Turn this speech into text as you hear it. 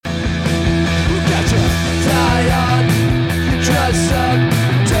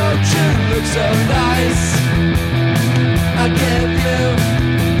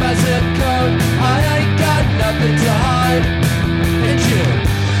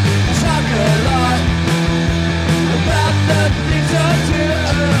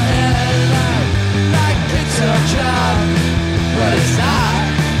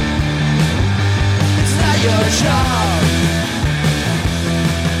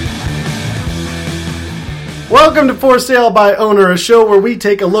Welcome to For Sale by Owner, a show where we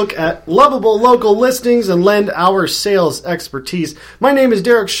take a look at lovable local listings and lend our sales expertise. My name is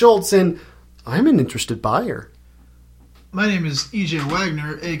Derek Schultz, and I'm an interested buyer. My name is EJ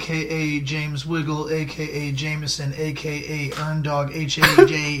Wagner, a.k.a. James Wiggle, a.k.a. Jameson, a.k.a. Erndog,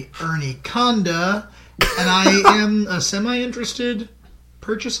 H.A.J. Ernie Conda, and I am a semi-interested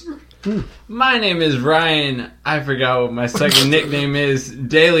purchaser. My name is Ryan. I forgot what my second nickname is,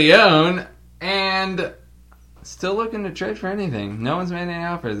 De Leon, and still looking to trade for anything. No one's made any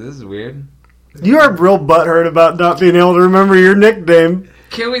offers. This is weird. You are real butthurt about not being able to remember your nickname.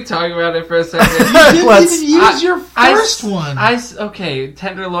 Can we talk about it for a second? You didn't even use your first one. Okay,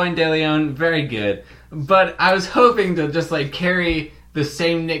 Tenderloin De Leon, very good. But I was hoping to just carry the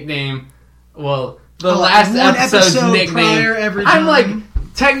same nickname. Well, the last episode's nickname. I'm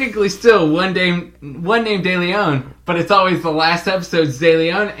technically still one name De Leon, but it's always the last episode's De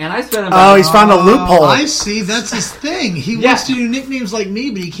Leon, and I spent about... Oh, he's found a loophole. I see. That's his thing. He wants to do nicknames like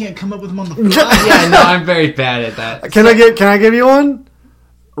me, but he can't come up with them on the fly. Yeah, no, I'm very bad at that. Can I give you one?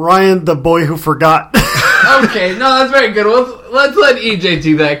 Ryan, the boy who forgot. Okay, no, that's very good. Well, let's let EJ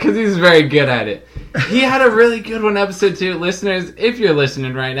do that, because he's very good at it. He had a really good one, episode 2. Listeners, if you're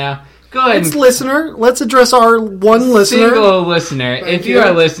listening right now, go ahead. It's listener. Let's address our one listener. Single listener. If you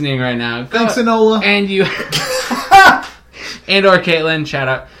are listening right now, thanks, Enola. And you... and or Caitlin, shout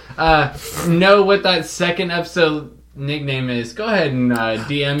out. Know what that second episode nickname is. Go ahead and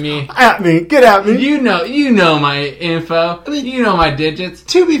DM me. Get at me. You know my info. You know my digits.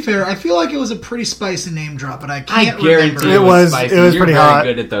 To be fair, I feel like it was a pretty spicy name drop, but I guarantee remember. it was spicy. It was You're pretty very hot.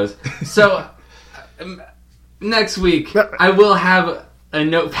 good at those. So next week I will have a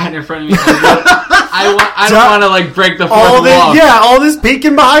notepad in front of me. I don't want to break the fourth wall. Yeah, all this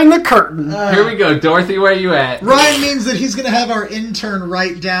peeking behind the curtain. Here we go, Dorothy. Where are you at? Ryan means that he's going to have our intern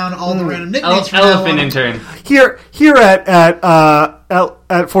write down all the random nicknames. From Elephant intern. Here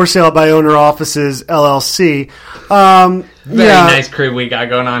at For Sale by Owner Offices LLC. Very nice crib we got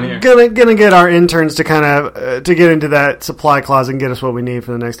going on here. Gonna get our interns to kind of to get into that supply closet and get us what we need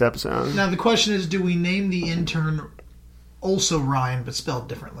for the next episode. Now the question is, do we name the intern also Ryan but spelled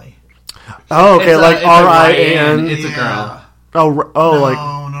differently? Oh, okay, R-I-A-N. It's a girl. No.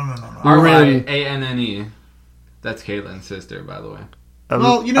 R-Y-A-N-N-E. That's Caitlin's sister, by the way. I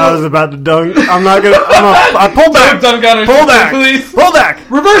was about to dunk. I'm not gonna. I pull back. Dunk on her. Pull back. Please. Pull back.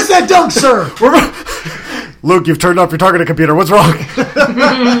 Reverse that dunk, sir. Luke, you've turned off your targeting computer. What's wrong?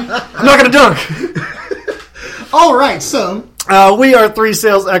 I'm not gonna dunk. All right, so. We are 3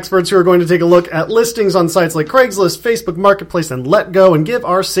 sales experts who are going to take a look at listings on sites like Craigslist, Facebook Marketplace, and LetGo and give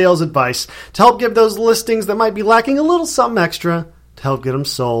our sales advice to help give those listings that might be lacking a little something extra to help get them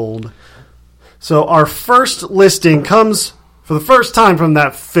sold. So our first listing comes for the first time from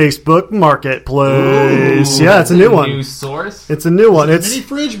that Facebook Marketplace. Ooh, yeah, it's a new one. New source? It's a new one. It's mini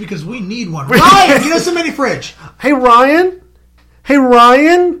fridge because we need one. Ryan, get us a mini fridge. Hey, Ryan.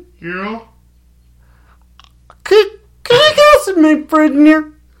 Yeah? Can I get us a mini fridge in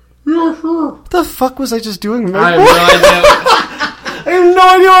here? Yeah, sure. What the fuck was I just doing with my I have no idea. I have no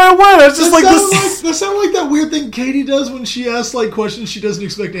idea where I went. I was just That sounds like that weird thing Katie does when she asks questions she doesn't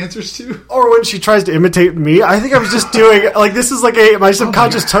expect answers to. Or when she tries to imitate me. I think I was just doing this is my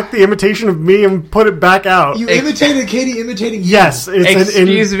subconscious took the imitation of me and put it back out. You imitated Katie imitating you. Yes.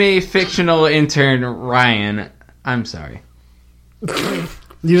 Excuse me, fictional intern Ryan. I'm sorry.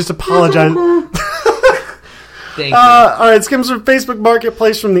 You just apologize. Thank you. All right, this comes from Facebook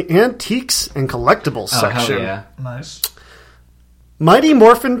Marketplace from the Antiques and Collectibles section. Hell yeah. Nice. Mighty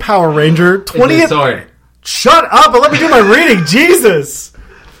Morphin Power Ranger 20th... Sword. Shut up and let me do my reading, Jesus!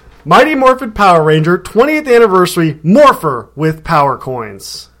 Mighty Morphin Power Ranger 20th Anniversary Morpher with Power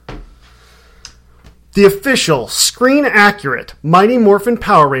Coins. The official, screen-accurate Mighty Morphin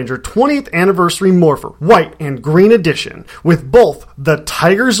Power Ranger 20th Anniversary Morpher, White and Green Edition, with both the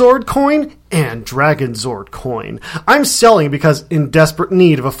Tiger Zord coin and Dragon Zord coin. I'm selling because in desperate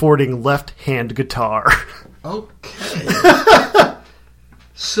need of affording left-hand guitar. Okay.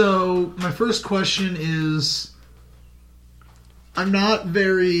 So, my first question is, I'm not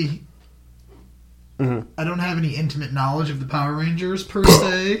very... I don't have any intimate knowledge of the Power Rangers per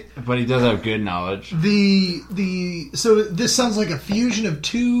se. But he does have good knowledge. So this sounds like a fusion of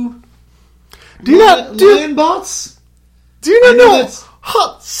two Lion bots? Do you not know?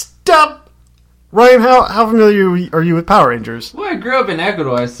 Stop! Ryan, how familiar are you with Power Rangers? Well, I grew up in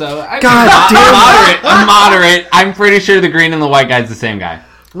Ecuador, so I'm moderate. I'm pretty sure the green and the white guy's the same guy.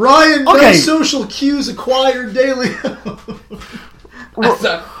 Ryan, no social cues acquired daily.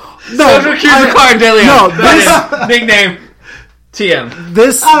 Social cues acquired daily. No, this nickname. TM.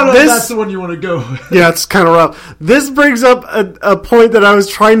 This, I don't know if that's the one you want to go with. Yeah, it's kind of rough. This brings up a point that I was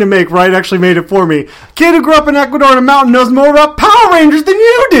trying to make. Wright actually made it for me. Kid who grew up in Ecuador in a mountain knows more about Power Rangers than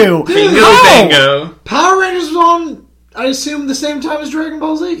you do. Bingo. Power Rangers was on, I assume, the same time as Dragon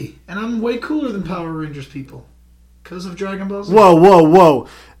Ball Z. And I'm way cooler than Power Rangers people. Because of Dragon Ball Z. Whoa.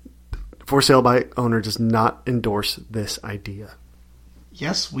 For Sale by Owner does not endorse this idea.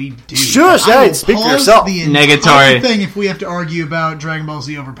 Yes, we do. Shush! Hey, speak for yourself. Negatory thing if we have to argue about Dragon Ball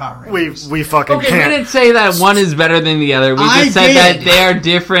Z over Power Rangers. We fucking can't. We didn't say that one is better than the other. We just said that they are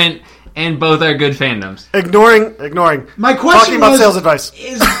different and both are good fandoms. Ignoring. My question talking about was, sales advice.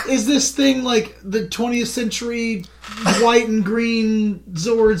 Is this thing like the 20th century white and green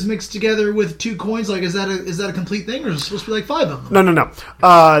Zords mixed together with 2 coins? Like, is that a complete thing, or is it supposed to be like 5 of them? No.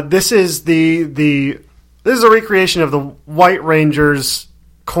 This is this is a recreation of the White Ranger's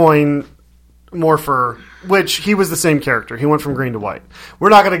coin morpher, which he was the same character. He went from green to white. We're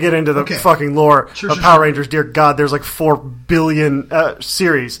not going to get into the fucking lore of Power Rangers. Dear God, there's like 4 billion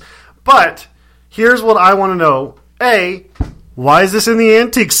series. But here's what I want to know. A, why is this in the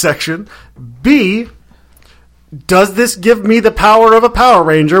antique section? B, does this give me the power of a Power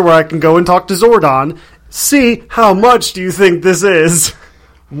Ranger where I can go and talk to Zordon? C, how much do you think this is?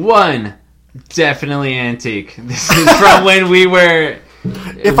 1, definitely antique. This is from when we were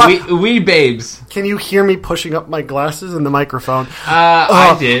we babes. Can you hear me pushing up my glasses in the microphone?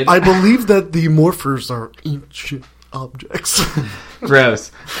 I did. I believe that the morphers are ancient objects.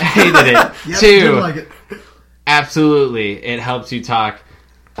 Gross. Hated it. 2, like it. Absolutely, it helps you talk.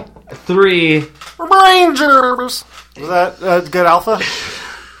 3, Rangers. Was that good alpha?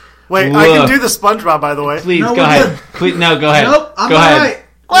 Wait, I can do the SpongeBob, by the way. Please, go ahead. Please, no, go ahead. Nope, I'm go all ahead.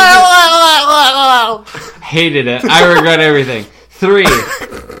 right. Hated it. I regret everything. 3,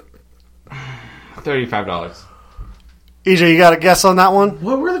 $35. EJ, you got a guess on that one?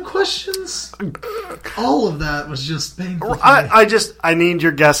 What were the questions? All of that was just painful. I need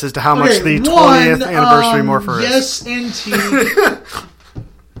your guess as to how much the 20th anniversary morpher is. Yes, antique.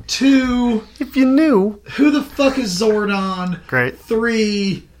 2, if you knew. Who the fuck is Zordon? Great.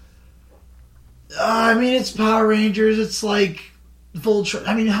 3, I mean, it's Power Rangers. It's like Voltron.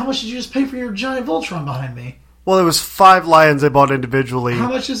 I mean, how much did you just pay for your giant Voltron behind me? Well, it was 5 lions I bought individually. How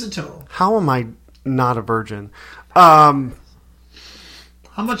much is it total? How am I not a virgin? How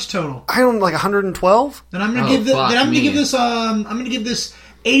much total? I don't like 112. Then I'm gonna give this. Then I'm gonna give this. I'm gonna give this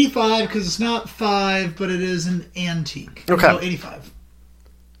 85 because it's not 5, but it is an antique. Okay. So 85.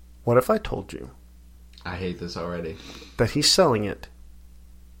 What if I told you? I hate this already. That he's selling it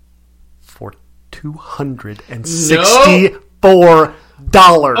for $264.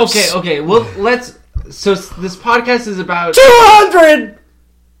 Okay. Well, let's. So this podcast is about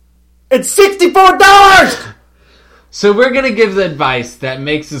 $264. So we're gonna give the advice that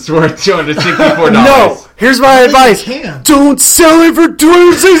makes this worth $264. No, here's my advice: don't sell it for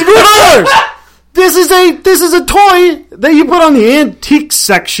 $264. This is a toy that you put on the antique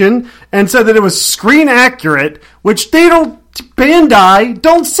section and said that it was screen accurate, which they don't. Bandai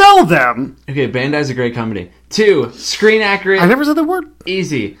don't sell them. Okay, Bandai's a great company. 2, screen accurate. I never said the word.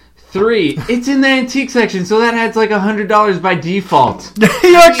 Easy. 3, it's in the antique section, so that adds like $100 by default.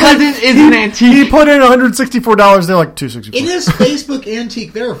 Because it is an antique. He put in $164. They're like $264. It is Facebook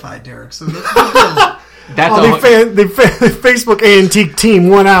Antique verified, Derek. So that's good. The Facebook Antique team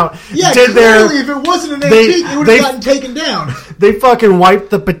went out. Yeah, clearly, if it wasn't an antique, it would have gotten taken down. They fucking wiped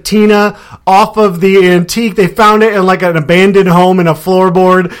the patina off of the antique. They found it in like an abandoned home in a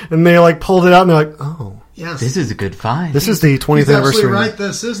floorboard, and they like pulled it out, and they're like, "Oh, yes, this is a good find. This is the 20th He's anniversary." Right,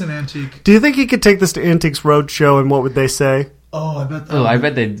 this is an antique. Do you think he could take this to Antiques Roadshow, and what would they say? Oh, I bet. I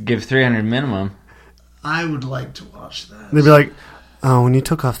bet they'd give $300 minimum. I would like to watch that. They'd be like, "Oh, when you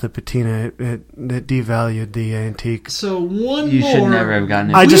took off the patina, it devalued the antique." So you should never have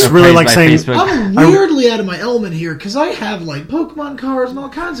gotten it. I just really like saying Facebook. I'm weirdly out of my element here because I have like Pokemon cards and all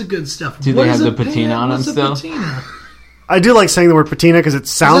kinds of good stuff. Do they have the patina on them still? Patina? I do like saying the word patina because it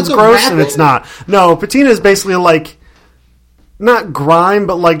sounds gross and it's not. No, patina is basically like not grime,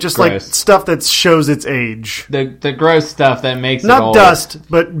 but like just gross. Like stuff that shows its age. The gross stuff that makes not it old. Dust,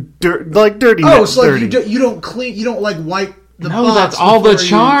 but like dirty. Oh, so like you don't clean, you don't like wipe. No, that's all the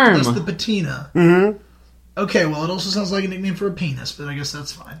charm. That's the patina. Mm-hmm. Okay, well, it also sounds like a nickname for a penis, but I guess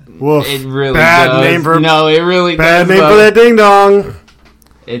that's fine. Woof. It really bad does. Name for no, it really bad does. Bad name for that ding dong.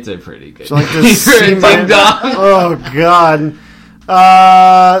 It's a pretty good like name for a ding dong. Oh God.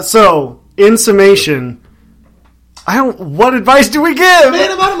 So in summation, what advice do we give?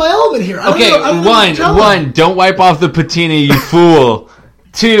 Man, I'm out of my element here. Okay, one, don't wipe off the patina, you fool.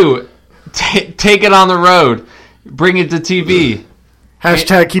 2, take it on the road. bring it to TV.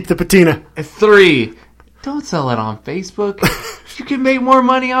 Hashtag keep the patina. 3, don't sell it on Facebook. You can make more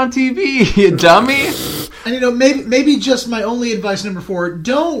money on TV, you dummy. And maybe just my only advice, number 4,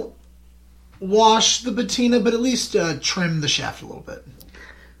 don't wash the patina, but at least trim the shaft a little bit.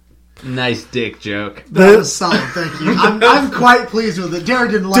 Nice dick joke. That was solid, thank you. I'm quite pleased with it.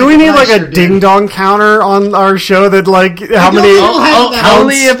 Derek didn't like it. Do we need like a ding dong counter on our show that like how many?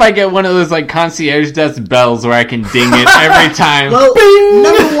 Only if I get one of those like concierge desk bells where I can ding it every time. Well, Bing!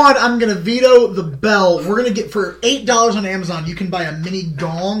 Number 1, I'm gonna veto the bell. We're gonna get for $8 on Amazon. You can buy a mini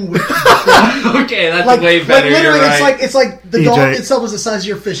gong with. Okay, that's way better. Like literally, you're right. it's like the gong itself is the size of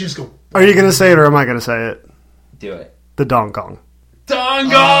your fish. You just go. Are you gonna say it or am I gonna say it? Do it. The dong gong. Dong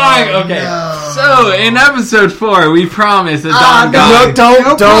gong! Okay. No. So, in episode 4, we promised a dong gong.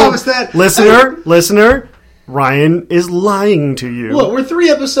 No, don't. That. Listener, Ryan is lying to you. Look, we're 3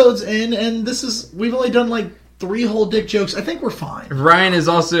 episodes in, and we've only done like 3 whole dick jokes. I think we're fine. Ryan is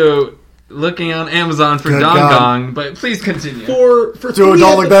also looking on Amazon for dong gong, but please continue. For don't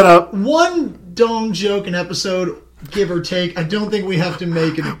look that up. 1 dong joke an episode, give or take. I don't think we have to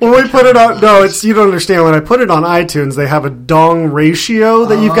make it. When we put it on, you don't understand. When I put it on iTunes, they have a dong ratio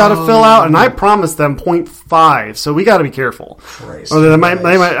that you've got to fill out, and I promised them 0.5, so we got to be careful. Or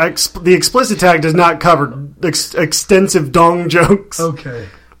the explicit tag does not cover extensive dong jokes.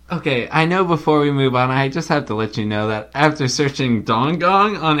 Okay, I know before we move on, I just have to let you know that after searching dong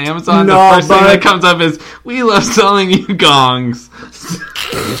gong on Amazon, the first thing that comes up is, we love selling you gongs.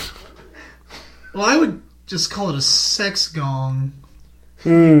 Well, I would just call it a sex gong.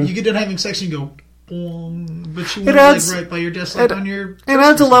 You get done having sex and you go, boom, but you want it right by your desk, like on your. It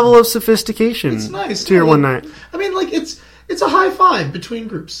adds a level of sophistication. It's nice to your one night. I mean, like it's a high five between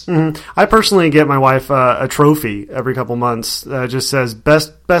groups. Mm-hmm. I personally get my wife a trophy every couple months. Just says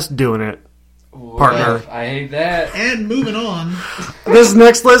best doing it, partner. Well, I hate that. And moving on. This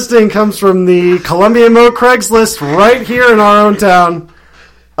next listing comes from the Columbia Mo Craigslist right here in our own town,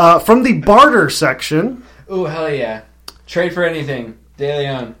 from the barter section. Oh, hell yeah. Trade for anything. De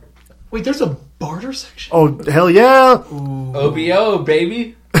Leon. Wait, there's a barter section? Oh, hell yeah. Ooh. OBO,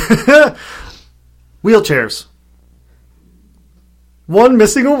 baby. Wheelchairs. 1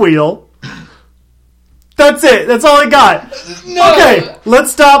 missing a wheel. That's it. That's all I got. No. Okay,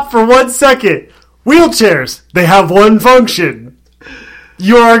 let's stop for 1 second. Wheelchairs. They have one function.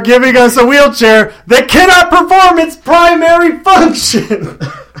 You are giving us a wheelchair that cannot perform its primary function.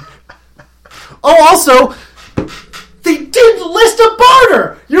 Oh, also, they didn't list a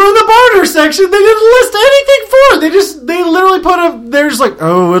barter. You're in the barter section. They didn't list anything for it. They literally they're just like,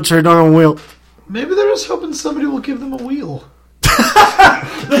 oh, wheelchair, don't have a wheel. Maybe they're just hoping somebody will give them a wheel.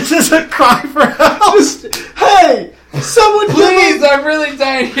 This is a cry for help. Hey, someone please, I'm really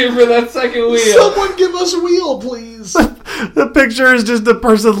dying here for that second wheel. Someone give us a wheel, please. The picture is just the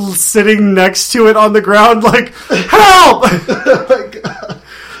person sitting next to it on the ground like, help! Oh my God.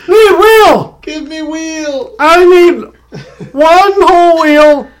 Need wheel! Give me wheel! I need 1 whole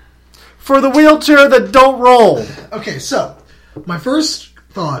wheel for the wheelchair that don't roll. Okay, so my first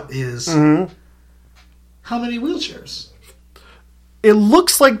thought is, how many wheelchairs? It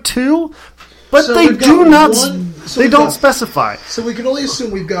looks like 2, but so they do not. They don't specify. So we can only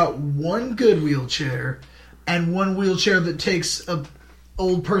assume we've got 1 good wheelchair and 1 wheelchair that takes a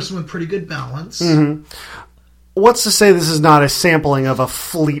old person with pretty good balance. Mm-hmm. What's to say this is not a sampling of a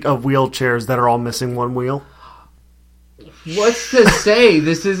fleet of wheelchairs that are all missing 1 wheel? What's to say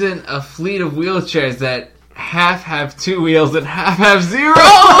this isn't a fleet of wheelchairs that half have 2 wheels and half have 0?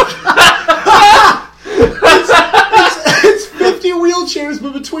 It's 50 wheelchairs,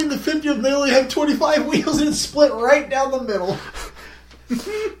 but between the 50 of them, they only have 25 wheels, and it's split right down the middle.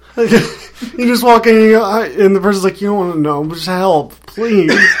 You just walk in, and the person's like, you don't want to know, just help,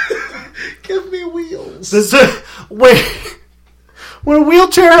 please. Give me wheels. Wait. When a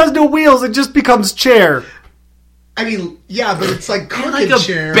wheelchair has no wheels, it just becomes chair. I mean, yeah, but it's like crooked like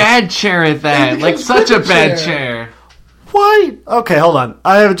chair. A bad chair at that. Like such a bad chair. Why? Okay, hold on.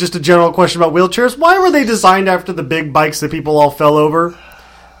 I have just a general question about wheelchairs. Why were they designed after the big bikes that people all fell over?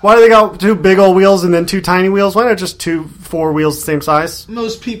 Why do they got 2 big old wheels and then 2 tiny wheels? Why not just 4 wheels the same size?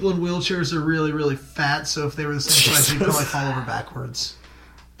 Most people in wheelchairs are really, really fat, so if they were the same size, they'd probably fall over backwards.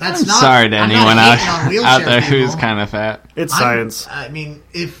 I'm sorry to anyone out there who's kind of fat. It's science. I mean,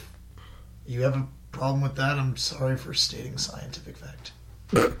 if you have a problem with that, I'm sorry for stating scientific fact.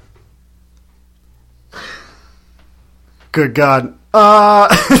 Good God.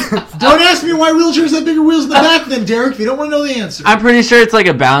 Don't ask me why wheelchairs have bigger wheels in the back then, Derek, if you don't want to know the answer. I'm pretty sure it's like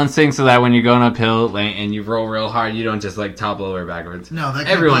a balancing so that when you're going uphill and you roll real hard, you don't just like topple over backwards. No, that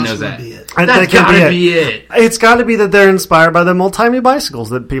everyone knows that. Be it. That's gotta be it. It's got to be that they're inspired by the old-timey bicycles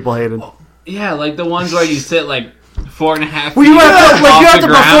that people hated. Yeah, like the ones where you sit like 4.5 feet. Well, you have to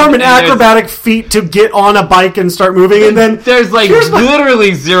ground, perform an acrobatic feat to get on a bike and start moving, and then there's like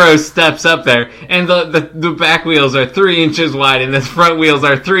literally 0 steps up there, and the back wheels are 3 inches wide, and the front wheels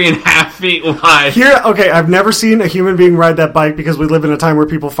are 3.5 feet wide. Okay, I've never seen a human being ride that bike because we live in a time where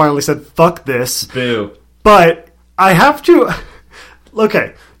people finally said, fuck this. Boo. But I have to...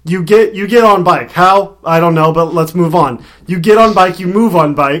 Okay, you get on bike. How? I don't know, but let's move on. You get on bike, you move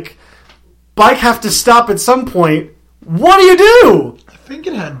on bike. Bike have to stop at some point. What do you do? I think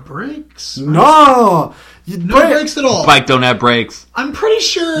it had brakes. No. No brakes at all. Bike don't have brakes. I'm pretty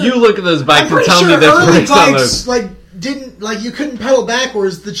sure... You look at those bikes and tell me there's brakes on those. You couldn't pedal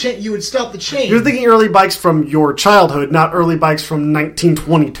backwards, you would stop the chain. You're thinking early bikes from your childhood, not early bikes from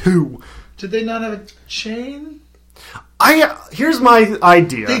 1922. Did they not have a chain? Here's my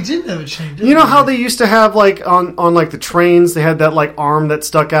idea. They didn't have a chain, didn't You know how they used to have, like, on like, the trains, they had that, like, arm that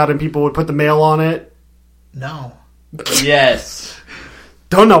stuck out and people would put the mail on it? No. Yes.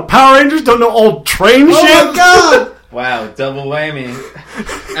 Don't know Power Rangers? Don't know old train shit? Oh, my God! Wow, double whammy.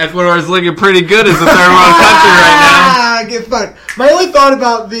 Ecuador's looking pretty good as the third world country right now. Get fucked. My only thought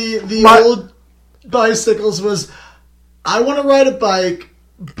about the old bicycles was, I want to ride a bike,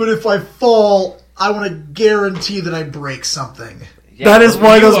 but if I fall... I want to guarantee that I break something. Yeah, that is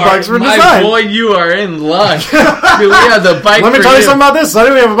why those bikes were designed. My boy, you are in luck. Dude, we have the bike. Let me tell you something about this. I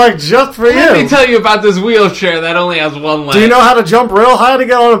think we have a bike just for you. Let me tell you about this wheelchair that only has one leg. Do you know how to jump real high to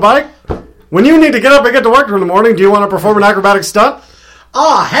get on a bike? When you need to get up and get to work in the morning, do you want to perform an acrobatic stunt?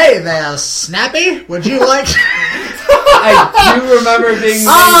 Oh, hey there, Snappy. Would you like... I do remember being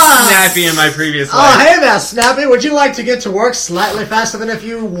snappy in my previous life. Oh, hey there, Snappy. Would you like to get to work slightly faster than if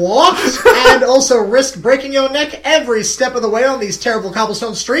you walked and also risk breaking your neck every step of the way on these terrible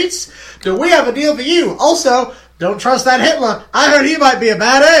cobblestone streets? Do we have a deal for you? Also, don't trust that Hitler. I heard he might be a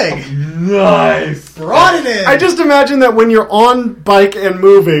bad egg. Nice. Brought it in. I just imagine that when you're on bike and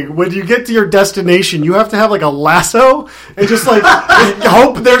moving, when you get to your destination, you have to have like a lasso and just like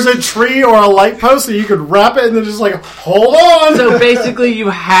hope there's a tree or a light post so you could wrap it and then just like hold on. So basically you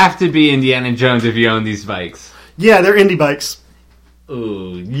have to be Indiana Jones if you own these bikes. Yeah, they're indie bikes.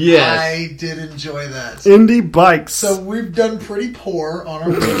 Ooh, yes. I did enjoy that. Indie bikes. So we've done pretty poor on our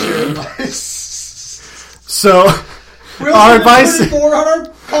wheelchair advice. So our advice on our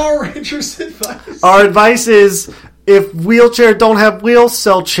Power Rangers advice. Our advice is if wheelchair don't have wheels,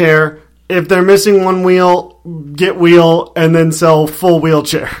 sell chair. If they're missing one wheel, get wheel and then sell full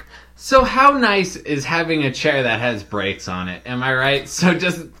wheelchair. So how nice is having a chair that has brakes on it? Am I right? So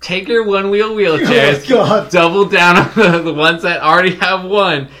just take your one-wheel wheelchairs, double down on the ones that already have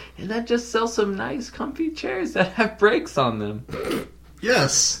one, and then just sell some nice, comfy chairs that have brakes on them.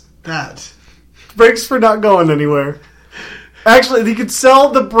 Yes, that. Brakes for not going anywhere. Actually, you could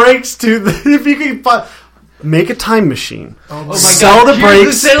sell the brakes to the... If you could make a time machine. Oh my sell God. The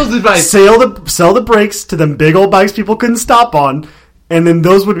brakes. The sales advice. Sell the brakes to them big old bikes people couldn't stop on, and then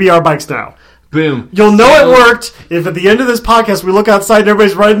those would be our bikes now. Boom. You'll know it worked if at the end of this podcast we look outside and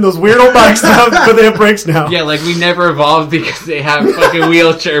everybody's riding those weird old bikes now, but they have brakes now. Yeah, like we never evolved because they have fucking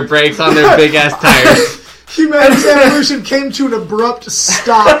wheelchair brakes on their big ass tires. Humanity's evolution came to an abrupt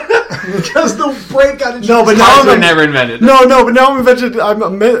stop because the brake got introduced. No, but cars were never invented. No, but now imagine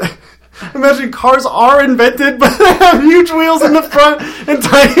cars are invented, but they have huge wheels in the front and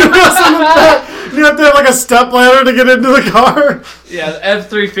tiny wheels in the back. You have to have like a step ladder to get into the car. Yeah, the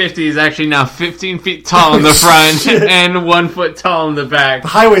F-350 is actually now 15 feet tall in the front and 1 foot tall in the back. The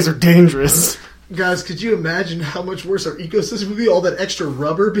highways are dangerous. Guys, could you imagine how much worse our ecosystem would be? All that extra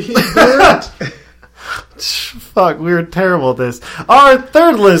rubber being burned. Fuck, we were terrible at this. Our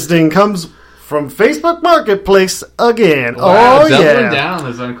third listing comes from Facebook Marketplace again. Wow, doubling yeah. down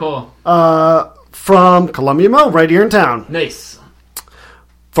is uncool. From Columbia Mo, right here in town. Nice.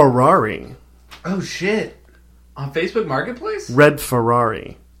 Ferrari. Oh shit! On Facebook Marketplace? Red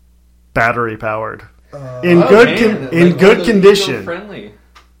Ferrari, battery powered, in good condition. Friendly.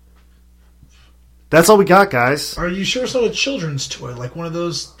 That's all we got, guys. Are you sure it's not a children's toy, like one of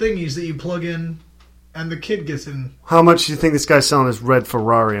those thingies that you plug in and the kid gets in? How much do you think this guy's selling his Red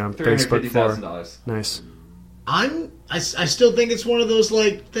Ferrari on Facebook for? $350,000. Nice. I still think it's one of those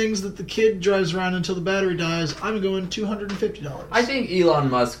like things that the kid drives around until the battery dies. I'm going $250. I think Elon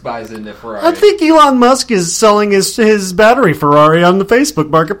Musk buys into Ferrari. I think Elon Musk is selling his battery Ferrari on the Facebook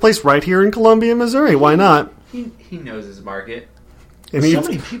Marketplace right here in Columbia, Missouri. Why not? He knows his market. And so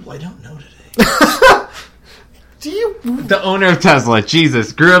many people I don't know today. Do you? The owner of Tesla,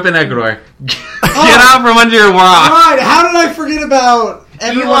 Jesus, grew up in Ecuador. Get out from under your rock. Alright, how did I forget about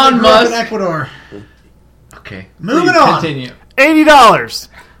everyone who grew up in Ecuador? Okay. Moving on. Continue. $80.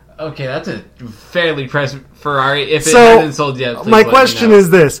 Okay, that's a fairly priced Ferrari if it hasn't sold yet. My question is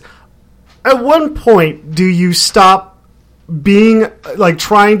this. At one point, do you stop being, like,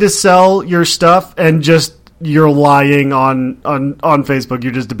 trying to sell your stuff and just you're lying on Facebook?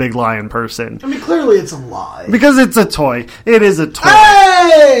 You're just a big lying person. I mean, clearly it's a lie. Because it's a toy. It is a toy.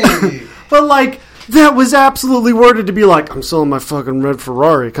 Hey! But, like, that was absolutely worded to be like, I'm selling my fucking red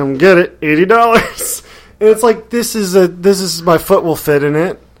Ferrari. Come get it. $80. And it's like, this is my foot will fit in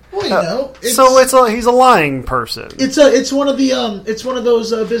it. Well, you know, he's a lying person. It's one of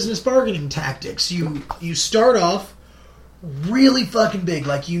those business bargaining tactics. You start off really fucking big,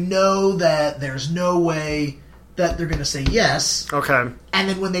 like you know that there's no way that they're going to say yes. Okay. And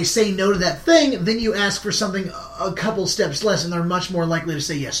then when they say no to that thing, then you ask for something a couple steps less, and they're much more likely to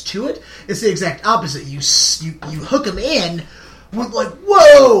say yes to it. It's the exact opposite. You hook them in with like,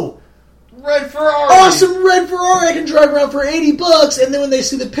 whoa. Red Ferrari! Awesome red Ferrari I can drive around for $80, and then when they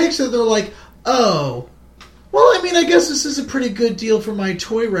see the picture, they're like, oh, well, I mean, I guess this is a pretty good deal for my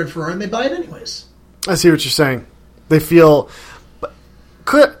toy red Ferrari, and they buy it anyways. I see what you're saying. They feel...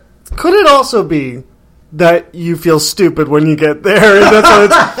 Could it also be that you feel stupid when you get there? And that's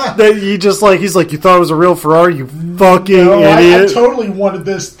why that you just like... He's like, you thought it was a real Ferrari, you fucking idiot. I totally wanted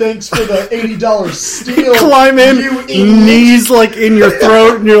this. Thanks for the $80 steal. Climb in, knees like in your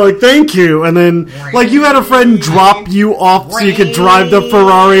throat, and you're like, thank you. And then, like, you had a friend drop you off so you could drive the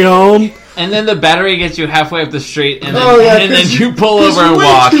Ferrari home. And then the battery gets you halfway up the street, and then you pull over and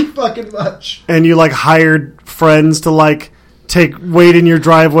walk. Too fucking much. And you, like, hired friends to, like, wait in your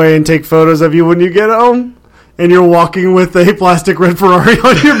driveway and take photos of you when you get home. And you're walking with a plastic red Ferrari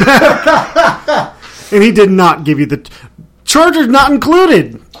on your back. And he did not give you the... Charger's not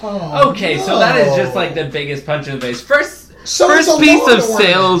included. Oh, okay, so that is just, like, the biggest punch in the face. First So piece of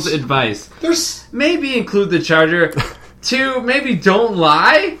sales advice. Maybe include the charger. 2, maybe don't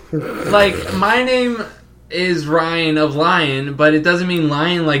lie. Like, my name is Ryan of Lion, but it doesn't mean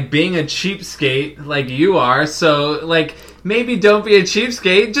lying like being a cheapskate like you are. So, like, maybe don't be a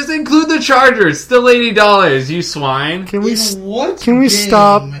cheapskate. Just include the charger. It's still $80, you swine. Can we game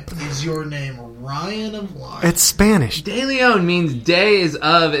stop? Is your name Ryan of Lion? It's Spanish. De Leon means de is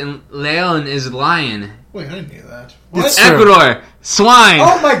of and leon is lion. Wait, I didn't hear that. What? Ecuador. Swine.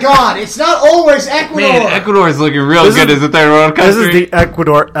 Oh my god, it's not always Ecuador. Man, Ecuador is looking real good as a third world country. This is the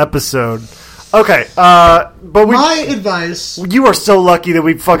Ecuador episode. Okay, but my advice... You are so lucky that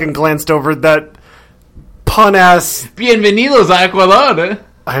we fucking glanced over that pun-ass... Bienvenidos a Ecuador.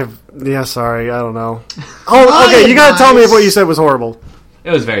 Yeah, sorry, I don't know. Oh, okay, you gotta tell me if what you said was horrible.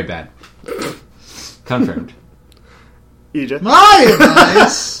 It was very bad. Confirmed. EJ? My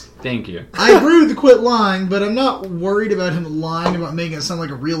advice... Thank you. I agree with the quit lying, but I'm not worried about him lying about making it sound like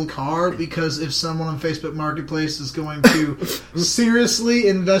a real car, because if someone on Facebook Marketplace is going to seriously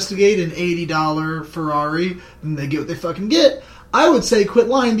investigate an $80 Ferrari, then they get what they fucking get. I would say quit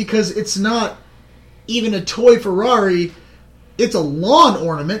lying, because it's not even a toy Ferrari. It's a lawn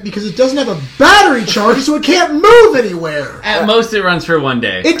ornament, because it doesn't have a battery charger, so it can't move anywhere. At most, it runs for one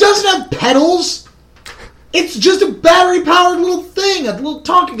day. It doesn't have pedals. It's just a battery-powered little thing, a little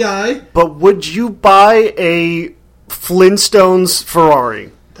Tonka guy. But would you buy a Flintstones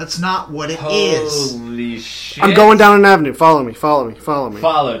Ferrari? That's not what it is. Holy shit. I'm going down an avenue. Follow me. Followed.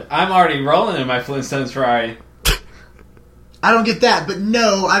 I'm already rolling in my Flintstones Ferrari. I don't get that, but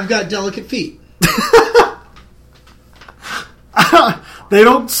no, I've got delicate feet. They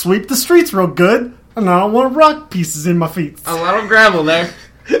don't sweep the streets real good, and I don't want rock pieces in my feet. A lot of gravel there.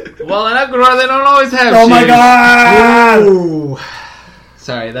 Well, in Ecuador, they don't always have Oh shoes. my god! Ooh.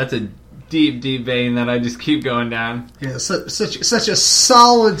 Sorry, that's a deep, deep vein that I just keep going down. Yeah, such a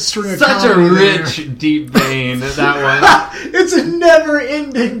solid string of Such a comedy rich, there. deep vein, that one. It's a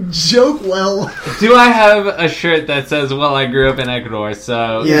never-ending joke, well. Do I have a shirt that says, well, I grew up in Ecuador,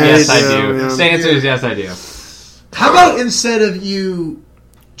 so yes, I do. Yeah. The answer is yes, I do. How about instead of you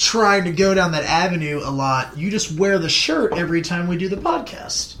trying to go down that avenue a lot, you just wear the shirt every time we do the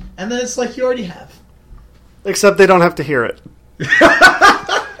podcast. And then it's like you already have. Except they don't have to hear it.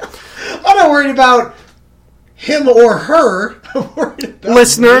 I'm not worried about him or her. I'm worried about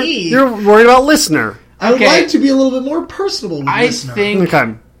Listener. me. You're worried about listener. I would Okay. like to be a little bit more personable with I listener. think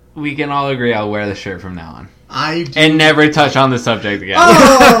Okay. we can all agree I'll wear the shirt from now on. I do. And never touch on the subject again.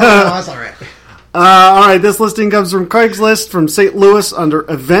 Oh, that's all right. Alright, this listing comes from Craigslist from St. Louis under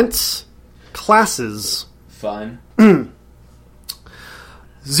Events, Classes, fun.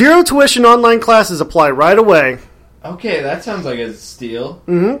 Zero tuition online classes apply right away. Okay, that sounds like a steal.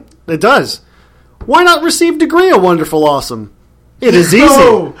 It does. Why not receive degree at Wonderful Awesome? It is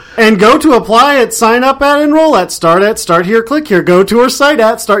easy. And go to apply at, sign up at, enroll at, start here, click here, go to our site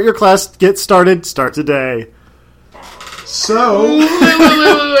at, start your class, get started, start today. So...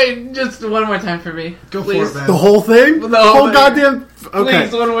 Wait. Just one more time for me. Go please. for it, man. The whole thing? The whole thing. Goddamn... Okay.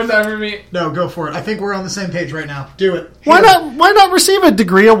 Please, one more time for me. No, go for it. I think we're on the same page right now. Do it. Why not receive a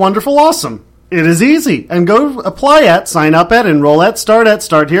degree at Wonderful Awesome? It is easy. And go apply at, sign up at, enroll at, start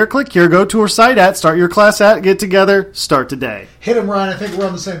here, click here, go to our site at, start your class at, get together, start today. Hit him, Ryan. I think we're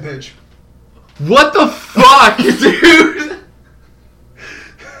on the same page. What the fuck, dude?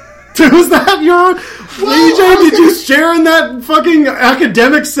 Dude, was that your... EJ, did you share in that fucking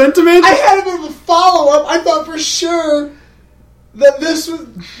academic sentiment? I had a bit of a follow-up. I thought for sure that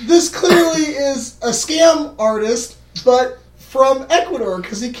this clearly is a scam artist, but from Ecuador,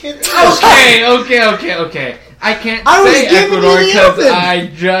 because he can't... Okay. I can't say Ecuador because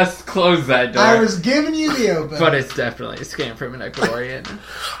I just closed that door. I was giving you the open. But it's definitely a scam from an Ecuadorian.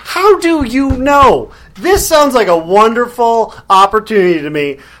 How do you know? This sounds like a wonderful opportunity to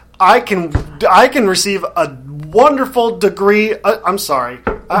me. I can receive a wonderful degree... I'm sorry.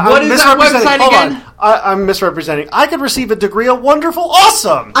 What is that website again? I'm misrepresenting. I could receive a degree of Wonderful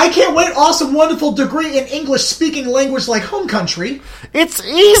Awesome. I can't wait. Awesome, wonderful degree in English-speaking language like home country. It's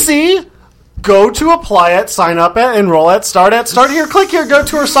easy. Go to apply at, sign up at, enroll at, start here, click here, go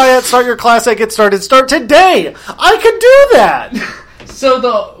to our site at, start your class at, get started, start today. I could do that. So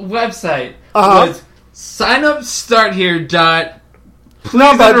the website was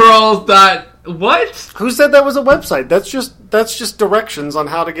signupstarthere.pleaseenroll. What? Who said that was a website? That's just directions on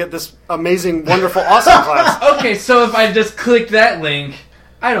how to get this amazing, wonderful, awesome class. Okay, so if I just click that link,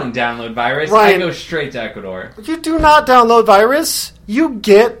 I don't download Virus. Ryan, I go straight to Ecuador. You do not download Virus. You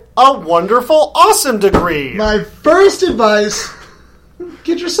get a wonderful, awesome degree. My first advice: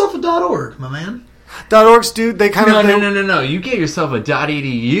 get yourself a .org, my man. .orgs, dude. They kind of no. You get yourself a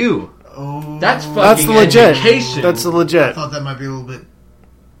 .edu. Oh, that's fucking that's the legit. Education. That's the legit. I thought that might be a little bit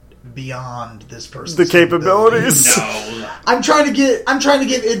beyond this person's the capabilities. No. I'm trying to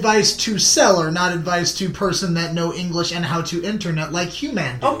give advice to seller, not advice to person that know English and how to internet like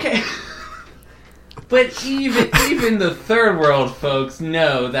human do. Okay. But even the third world folks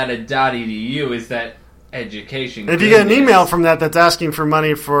know that a .edu is that education. If you get an email from that's asking for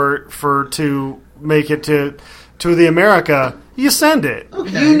money for to make it to the America, you send it.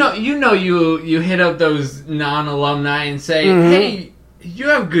 Okay. You hit up those non-alumni and say, hey, you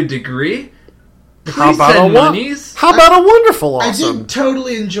have a good degree. Please send monies. How about a wonderful awesome? I did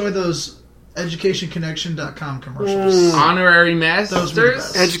totally enjoy those educationconnection.com commercials. Honorary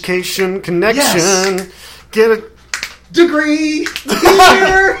masters. Education Connection. Yes. Get a degree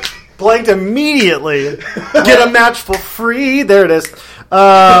here. Blanked immediately. Get a match for free. There it is.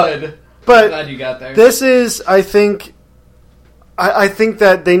 Good. But glad you got there. This is, I think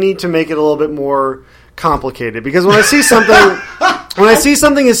that they need to make it a little bit more complicated, because when I see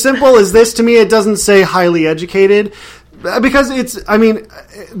something as simple as this, to me it doesn't say highly educated, because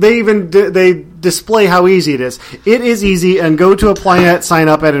they display how easy it is. It is easy, and go to apply at, sign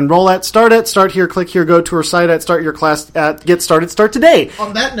up at, enroll at, start here, click here, go to our site at, start your class at, get started, start today.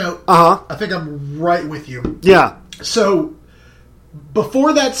 On that note, I think I'm right with you. Yeah. So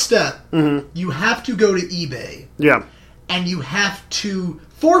before that step, you have to go to eBay. Yeah. And you have to,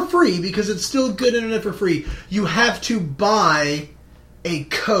 for free, because it's still good internet for free, you have to buy a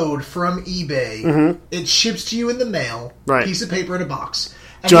code from eBay. It ships to you in the mail, right. Piece of paper in a box.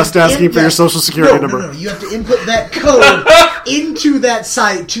 And just asking for your social security number. No. You have to input that code into that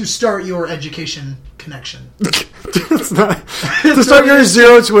site to start your education connection. It's not, to start your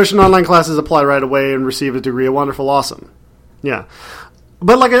zero tuition online classes, apply right away and receive a degree of Wonderful Awesome. Yeah.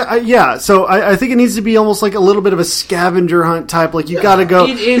 But so I think it needs to be almost like a little bit of a scavenger hunt type. Like you got to go.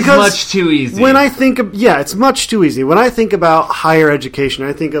 It is much too easy. When I think of it's much too easy. When I think about higher education,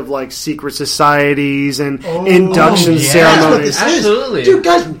 I think of like secret societies and induction ceremonies. Absolutely, dude,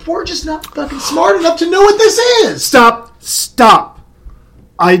 guys, we're just not fucking smart enough to know what this is. Stop.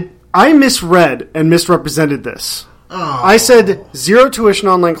 I misread and misrepresented this. Oh. I said zero tuition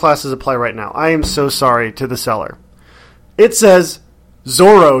online classes apply right now. I am so sorry to the seller. It says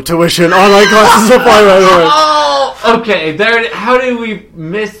Zorro tuition online classes apply right away. Oh, okay. How did we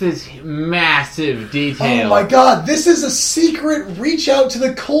miss this massive detail? Oh my god, this is a secret reach out to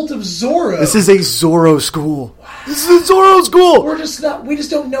the cult of Zorro. This is a Zorro school. Wow. This is a Zorro school. We just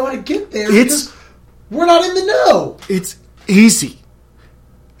don't know how to get there because we're not in the know. It's easy.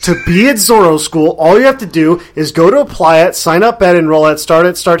 To be at Zorro School, all you have to do is go to Apply It, sign up at, enroll at,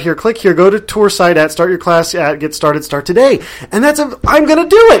 start here, click here, go to tour site at, start your class at, get started, start today. And I'm going to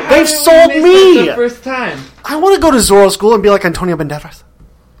do it. They've sold me. The first time. I want to go to Zorro School and be like Antonio Banderas.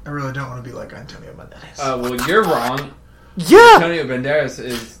 I really don't want to be like Antonio Banderas. Well, you're wrong. Yeah. Antonio Banderas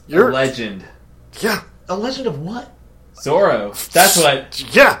is a legend. Yeah. A legend of what? Zorro. That's what.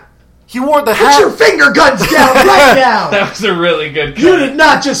 Yeah. He wore the hat. Put your finger guns down right now. That was a really good cut. You did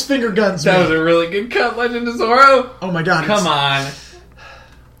not just finger guns me. That was a really good cut, Legend of Zorro. Oh my god. Come on.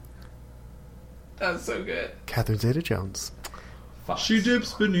 That was so good. Catherine Zeta-Jones. She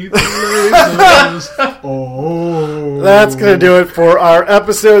dips beneath the lasers. Oh. That's going to do it for our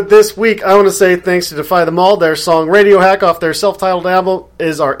episode this week. I want to say thanks to Defy Them All. Their song Radio Hack off their self-titled album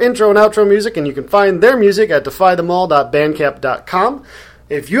is our intro and outro music, and you can find their music at defythemall.bandcamp.com.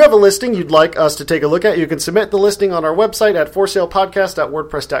 If you have a listing you'd like us to take a look at, you can submit the listing on our website at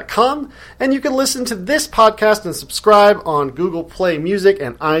forsalepodcast.wordpress.com, and you can listen to this podcast and subscribe on Google Play Music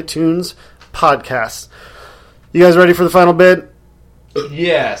and iTunes Podcasts. You guys ready for the final bid?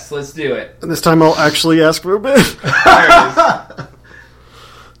 Yes, let's do it. And this time I'll actually ask for a bid. There it is.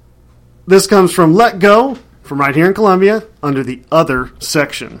 This comes from Let Go, from right here in Columbia, under the Other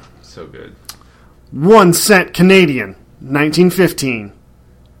section. So good. 1 cent Canadian, 1915.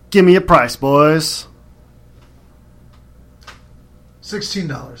 Give me a price, boys.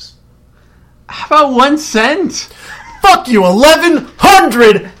 $16. How about 1 cent? Fuck you,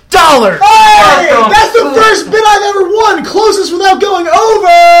 $1,100. Hey, that's the first bid I've ever won. Closest without going over.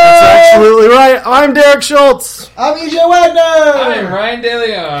 That's absolutely right. I'm Derek Schultz. I'm EJ Wagner. I'm Ryan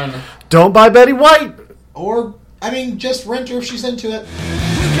DeLeon. Don't buy Betty White. Or, just rent her if she's into it. We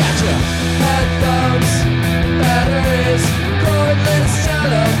got you. Headphones, batteries, cordless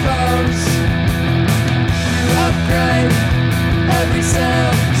telephones. You upgrade.